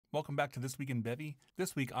Welcome back to This Week in Bevy.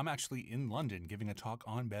 This week I'm actually in London giving a talk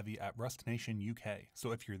on Bevy at Rust Nation UK,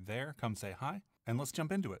 so if you're there, come say hi, and let's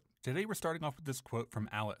jump into it. Today we're starting off with this quote from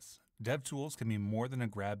Alice. Dev tools can be more than a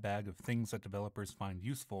grab bag of things that developers find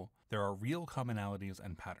useful. There are real commonalities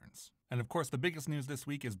and patterns. And of course, the biggest news this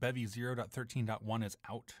week is Bevy 0.13.1 is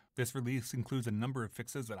out. This release includes a number of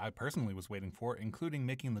fixes that I personally was waiting for, including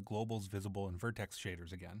making the globals visible in vertex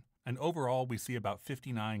shaders again. And overall, we see about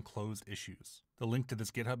 59 closed issues. The link to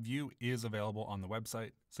this GitHub view is available on the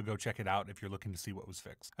website, so go check it out if you're looking to see what was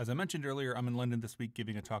fixed. As I mentioned earlier, I'm in London this week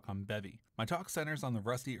giving a talk on Bevy. My talk centers on the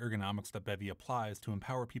rusty ergonomics that Bevy applies to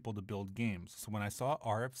empower people to build games, so when I saw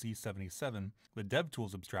RFC 77, the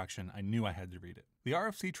DevTools abstraction, I knew I had to read it. The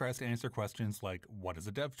RFC tries to answer questions like, what is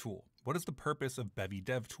a dev tool? What is the purpose of Bevy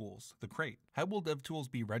DevTools, the crate? How will DevTools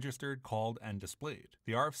be registered, called, and displayed?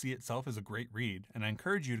 The RFC itself is a great read, and I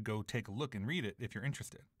encourage you to go take a look and read it if you're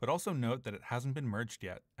interested. But also note that it hasn't been merged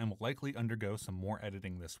yet, and will likely undergo some more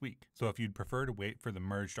editing this week. So if you'd prefer to wait for the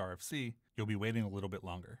merged RFC, you'll be waiting a little bit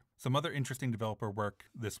longer. Some other interesting developer work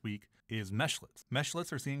this week is meshlets.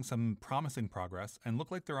 Meshlets are seeing some promising progress and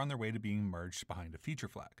look like they're on their way to being merged behind a feature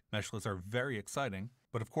flag. Meshlets are very exciting,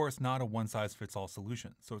 but of course not a one-size-fits-all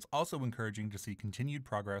solution, so it's also encouraging to see continued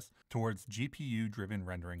progress towards GPU-driven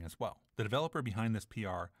rendering as well. The developer behind this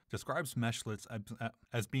PR describes meshlets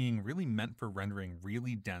as being really meant for rendering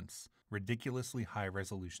really dense, ridiculously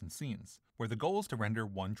high-resolution scenes, where the goal is to render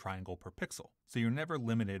one triangle per pixel, so you're never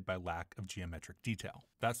limited by lack of geometric detail.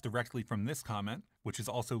 That's directly from this comment, which is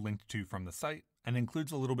also linked to from the site, and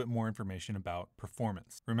includes a little bit more information about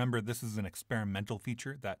performance. Remember, this is an experimental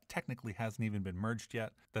feature that technically hasn't even been merged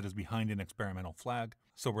yet, that is behind an experimental flag,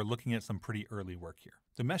 so we're looking at some pretty early work here.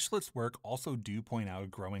 The meshlets work also do point out a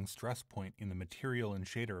growing stress point in the material and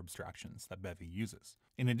shader abstractions that Bevy uses.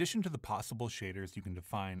 In addition to the possible shaders you can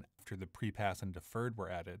define after the prepass and deferred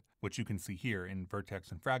were added, which you can see here in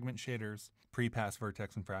vertex and fragment shaders, prepass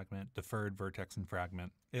vertex and fragment, deferred vertex and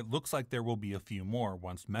fragment, it looks like there will be a few more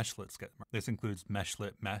once meshlets get merged. This includes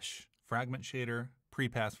meshlet mesh, fragment shader,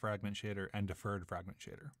 prepass fragment shader, and deferred fragment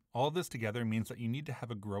shader. All of this together means that you need to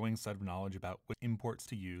have a growing set of knowledge about which imports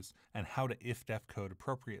to use and how to if-def code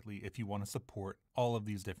appropriately if you want to support all of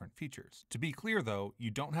these different features. To be clear though, you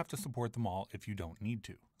don't have to support them all if you don't need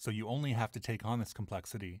to. So you only have to take on this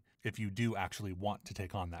complexity if you do actually want to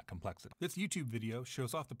take on that complexity. This YouTube video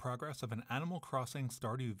shows off the progress of an Animal Crossing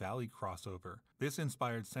Stardew Valley crossover. This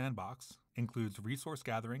inspired sandbox includes resource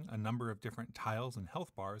gathering, a number of different tiles and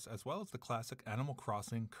health bars, as well as the classic Animal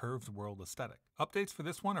Crossing curved world aesthetic. Updates for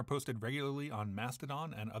this one are posted regularly on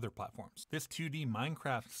Mastodon and other platforms. This 2D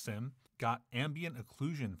Minecraft sim got ambient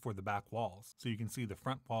occlusion for the back walls, so you can see the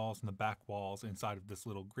front walls and the back walls inside of this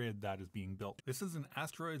little grid that is being built. This is an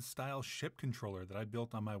Asteroids style ship controller that I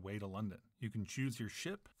built on my way to London. You can choose your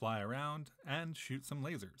ship, fly around, and shoot some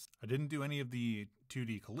lasers. I didn't do any of the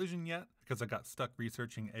 2D collision yet because I got stuck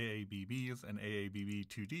researching AABBs and AABB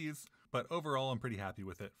 2Ds, but overall I'm pretty happy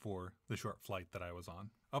with it for the short flight that I was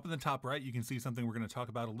on. Up in the top right, you can see something we're going to talk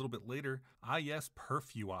about a little bit later,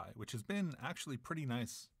 Perf UI, which has been actually pretty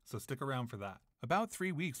nice, so stick around for that. About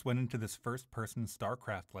 3 weeks went into this first-person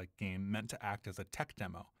StarCraft-like game meant to act as a tech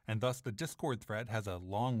demo, and thus the Discord thread has a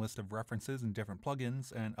long list of references and different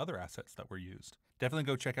plugins and other assets that were used. Definitely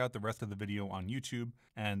go check out the rest of the video on YouTube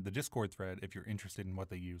and the Discord thread if you're interested in what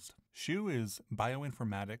they used. Shu is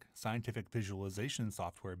bioinformatic scientific visualization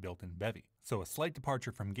software built in Bevy, so a slight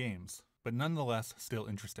departure from games, but nonetheless still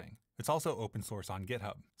interesting. It's also open source on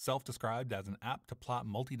GitHub, self-described as an app to plot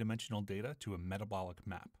multidimensional data to a metabolic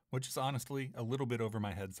map, which is honestly a little bit over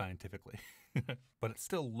my head scientifically, but it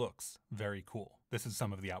still looks very cool. This is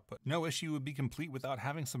some of the output. No issue would be complete without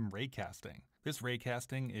having some raycasting. This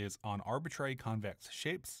raycasting is on arbitrary convex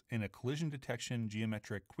shapes in a collision detection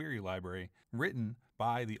geometric query library written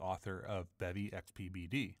by the author of Bevy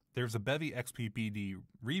XPBD. There's a Bevy XPBD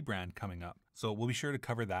rebrand coming up, so we'll be sure to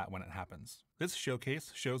cover that when it happens. This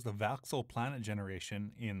showcase shows the voxel planet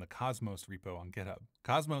generation in the Cosmos repo on GitHub.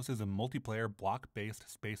 Cosmos is a multiplayer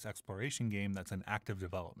block-based space exploration game that's in active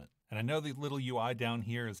development. And I know the little UI down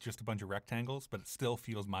here is just a bunch of rectangles, but it still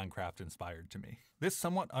feels Minecraft inspired to me. This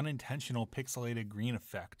somewhat unintentional pixelated green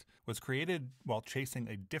effect was created while chasing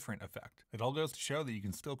a different effect. It all goes to show that you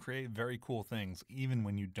can still create very cool things even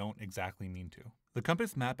when you don't exactly mean to. The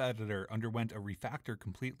Compass map editor underwent a refactor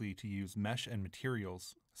completely to use mesh and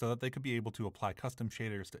materials so that they could be able to apply custom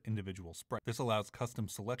shaders to individual sprites. This allows custom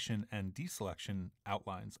selection and deselection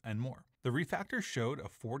outlines and more. The refactor showed a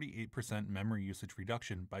 48% memory usage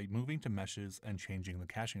reduction by moving to meshes and changing the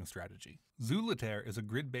caching strategy. Zoolitaire is a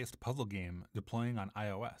grid-based puzzle game deploying on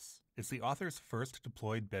iOS. It's the author's first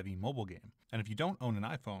deployed Bevy mobile game, and if you don't own an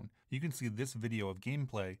iPhone, you can see this video of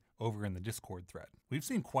gameplay over in the Discord thread. We've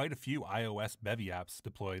seen quite a few iOS Bevy apps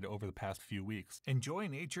deployed over the past few weeks. Enjoy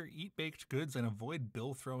nature, eat baked goods, and avoid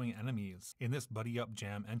bill-throwing enemies in this Buddy Up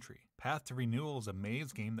Jam entry. PathToRenewal is a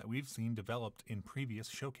maze game that we've seen developed in previous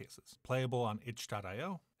showcases, playable on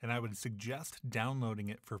itch.io, and I would suggest downloading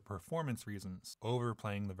it for performance reasons over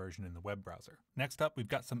playing the version in the web browser. Next up, we've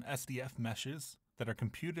got some SDF meshes that are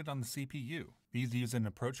computed on the CPU. These use an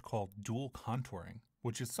approach called dual contouring,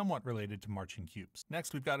 which is somewhat related to marching cubes.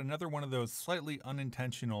 Next, we've got another one of those slightly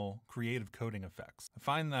unintentional creative coding effects. I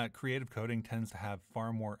find that creative coding tends to have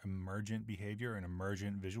far more emergent behavior and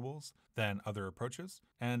emergent visuals than other approaches,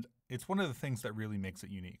 and it's one of the things that really makes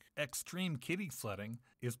it unique. X-treme kitty sledding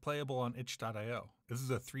is playable on itch.io. This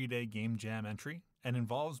is a 3-day game jam entry and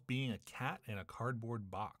involves being a cat in a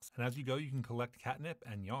cardboard box. And as you go, you can collect catnip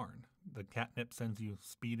and yarn. The catnip sends you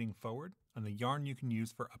speeding forward, and the yarn you can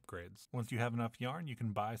use for upgrades. Once you have enough yarn, you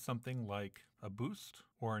can buy something like a boost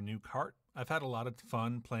or a new cart. I've had a lot of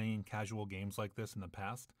fun playing casual games like this in the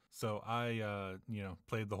past, so I,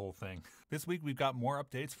 played the whole thing. This week we've got more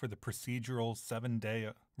updates for the procedural 7-day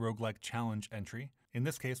roguelike challenge entry. In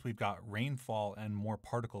this case, we've got rainfall and more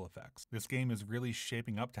particle effects. This game is really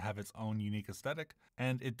shaping up to have its own unique aesthetic,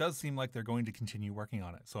 and it does seem like they're going to continue working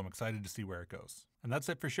on it, so I'm excited to see where it goes. And that's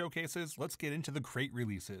it for showcases. Let's get into the crate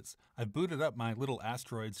releases. I've booted up my little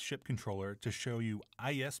Asteroids ship controller to show you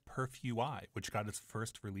ISPerf UI, which got its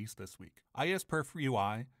first release this week. ISPerf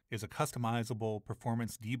UI is a customizable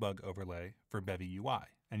performance debug overlay for Bevy UI,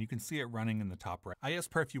 and you can see it running in the top right.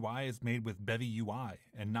 ISPerf UI is made with Bevy UI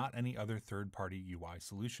and not any other third-party UI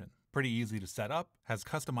solution. Pretty easy to set up, has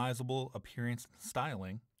customizable appearance and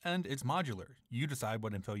styling, and it's modular. You decide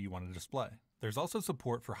what info you want to display. There's also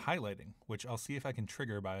support for highlighting, which I'll see if I can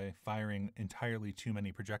trigger by firing entirely too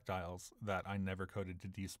many projectiles that I never coded to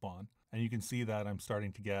despawn. And you can see that I'm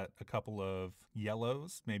starting to get a couple of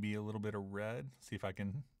yellows, maybe a little bit of red. See if I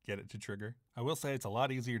can get it to trigger. I will say it's a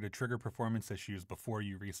lot easier to trigger performance issues before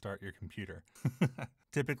you restart your computer.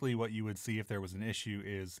 Typically what you would see if there was an issue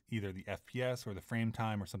is either the FPS or the frame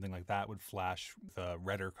time or something like that would flash with a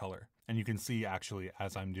redder color. And you can see actually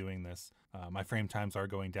as I'm doing this, my frame times are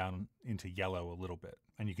going down into yellow a little bit.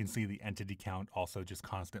 And you can see the entity count also just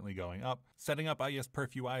constantly going up. Setting up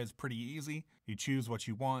ISPerf UI is pretty easy. You choose what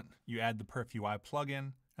you want, you add the Perf UI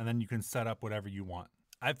plugin, and then you can set up whatever you want.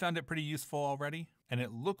 I've found it pretty useful already, and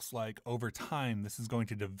it looks like over time this is going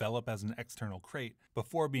to develop as an external crate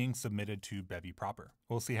before being submitted to Bevy proper.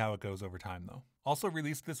 We'll see how it goes over time though. Also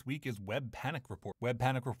released this week is Web Panic Report. Web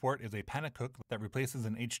Panic Report is a panic hook that replaces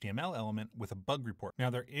an HTML element with a bug report.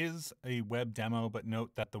 Now there is a web demo, but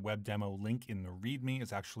note that the web demo link in the README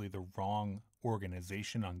is actually the wrong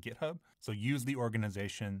organization on GitHub. So use the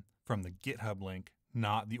organization from the GitHub link,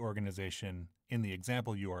 not the organization in the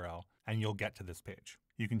example URL, and you'll get to this page.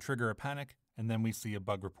 You can trigger a panic, and then we see a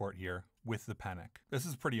bug report here with the panic. This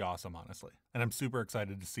is pretty awesome, honestly, and I'm super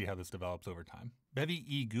excited to see how this develops over time. Bevy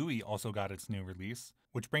eGUI also got its new release,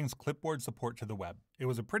 which brings clipboard support to the web. It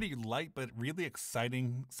was a pretty light but really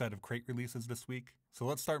exciting set of crate releases this week, so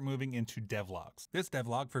let's start moving into devlogs. This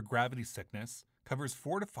devlog for Gravity Sickness covers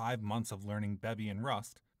 4 to 5 months of learning Bevy and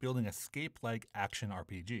Rust, building a Scape-like action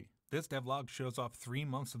RPG. This devlog shows off 3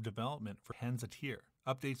 months of development for Panzatier.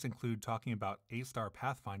 Updates include talking about A-star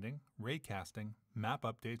pathfinding, raycasting, map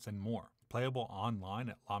updates, and more. Playable online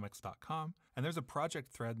at lomix.com, and there's a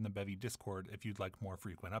project thread in the Bevy Discord if you'd like more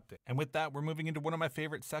frequent updates. And with that, we're moving into one of my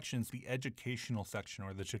favorite sections, the educational section,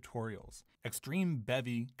 or the tutorials. X-treme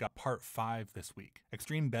Bevy got part 5 this week.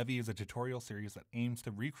 X-treme Bevy is a tutorial series that aims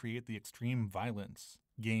to recreate the X-treme Violence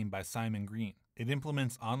game by Simon Green. It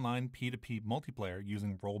implements online P2P multiplayer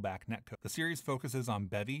using rollback netcode. The series focuses on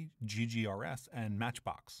Bevy, GGRS, and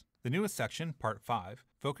Matchbox. The newest section, Part 5,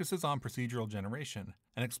 focuses on procedural generation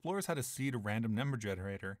and explores how to seed a random number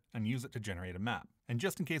generator and use it to generate a map. And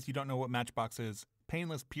just in case you don't know what Matchbox is,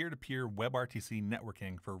 painless peer-to-peer WebRTC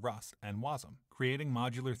networking for Rust and Wasm. Creating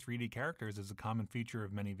modular 3D characters is a common feature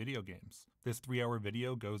of many video games. This 3-hour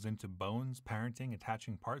video goes into bones, parenting,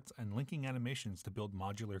 attaching parts, and linking animations to build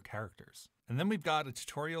modular characters. And then we've got a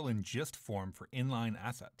tutorial in GIST form for inline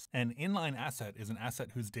assets. An inline asset is an asset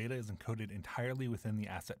whose data is encoded entirely within the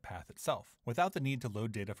asset path itself, without the need to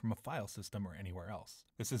load data from a file system or anywhere else.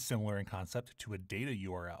 This is similar in concept to a data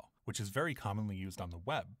URL, which is very commonly used on the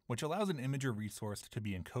web, which allows an image or resource to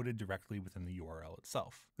be encoded directly within the URL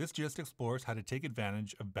itself. This gist explores how to take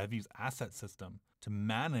advantage of Bevy's asset system to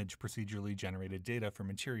manage procedurally generated data for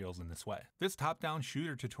materials in this way. This top-down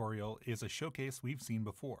shooter tutorial is a showcase we've seen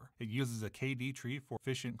before. It uses a KD tree for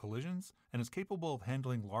efficient collisions and is capable of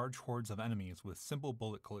handling large hordes of enemies with simple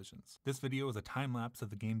bullet collisions. This video is a time-lapse of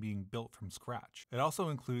the game being built from scratch. It also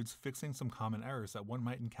includes fixing some common errors that one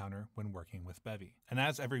might encounter when working with Bevy. And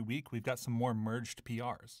as every week, we've got some more merged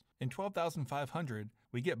PRs. In 12,500,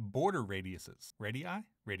 we get border radiuses.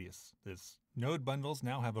 Radius. Node bundles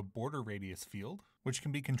now have a border radius field, which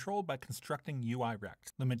can be controlled by constructing UI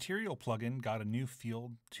rect. The material plugin got a new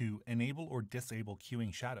field to enable or disable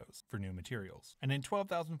queuing shadows for new materials. And in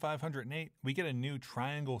 12,508, we get a new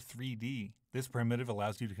triangle 3D. This primitive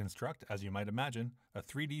allows you to construct, as you might imagine, a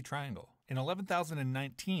 3D triangle. In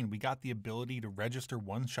 11,019, we got the ability to register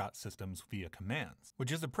one-shot systems via commands,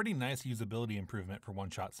 which is a pretty nice usability improvement for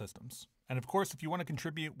one-shot systems. And of course, if you want to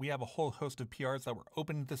contribute, we have a whole host of PRs that were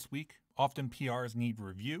opened this week. Often PRs need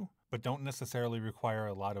review, but don't necessarily require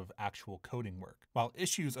a lot of actual coding work. While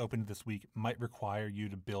issues opened this week might require you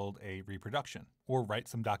to build a reproduction or write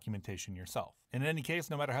some documentation yourself. In any case,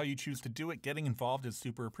 no matter how you choose to do it, getting involved is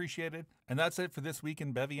super appreciated. And that's it for this week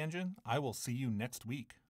in Bevy Engine. I will see you next week.